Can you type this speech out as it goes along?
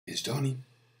It's Donny,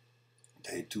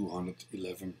 day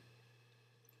 211.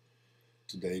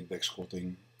 Today back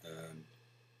squatting,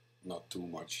 not too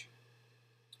much.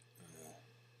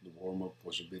 The warm-up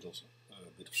was a bit of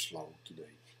slow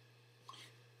today.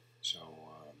 So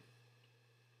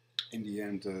in the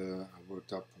end I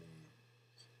worked up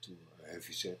to a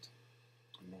heavy set.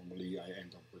 Normally I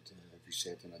end up with a heavy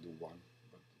set and I do one,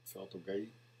 but it felt okay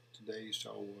today,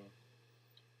 so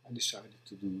I decided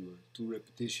to do 2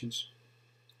 repetitions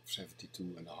of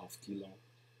 72.5 kilo.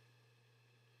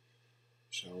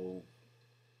 So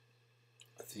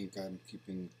I think I'm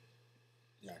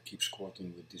keep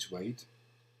squatting with this weight.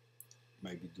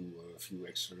 Maybe do a few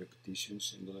extra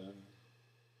repetitions in the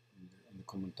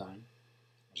common time,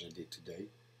 as I did today.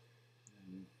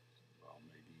 And well,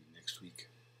 maybe next week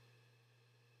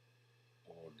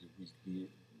or the week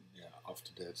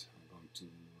after that, I'm going to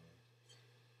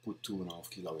put 2.5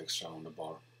 kilo extra on the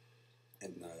bar,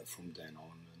 and from then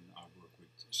on I work with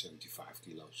 75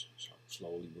 kilos. So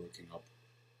slowly working up.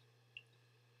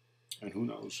 And who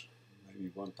knows, maybe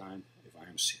one time, if I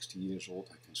am 60 years old,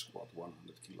 I can squat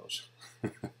 100 kilos.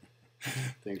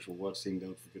 Thanks for watching.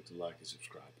 Don't forget to like and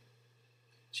subscribe.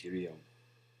 Cheerio.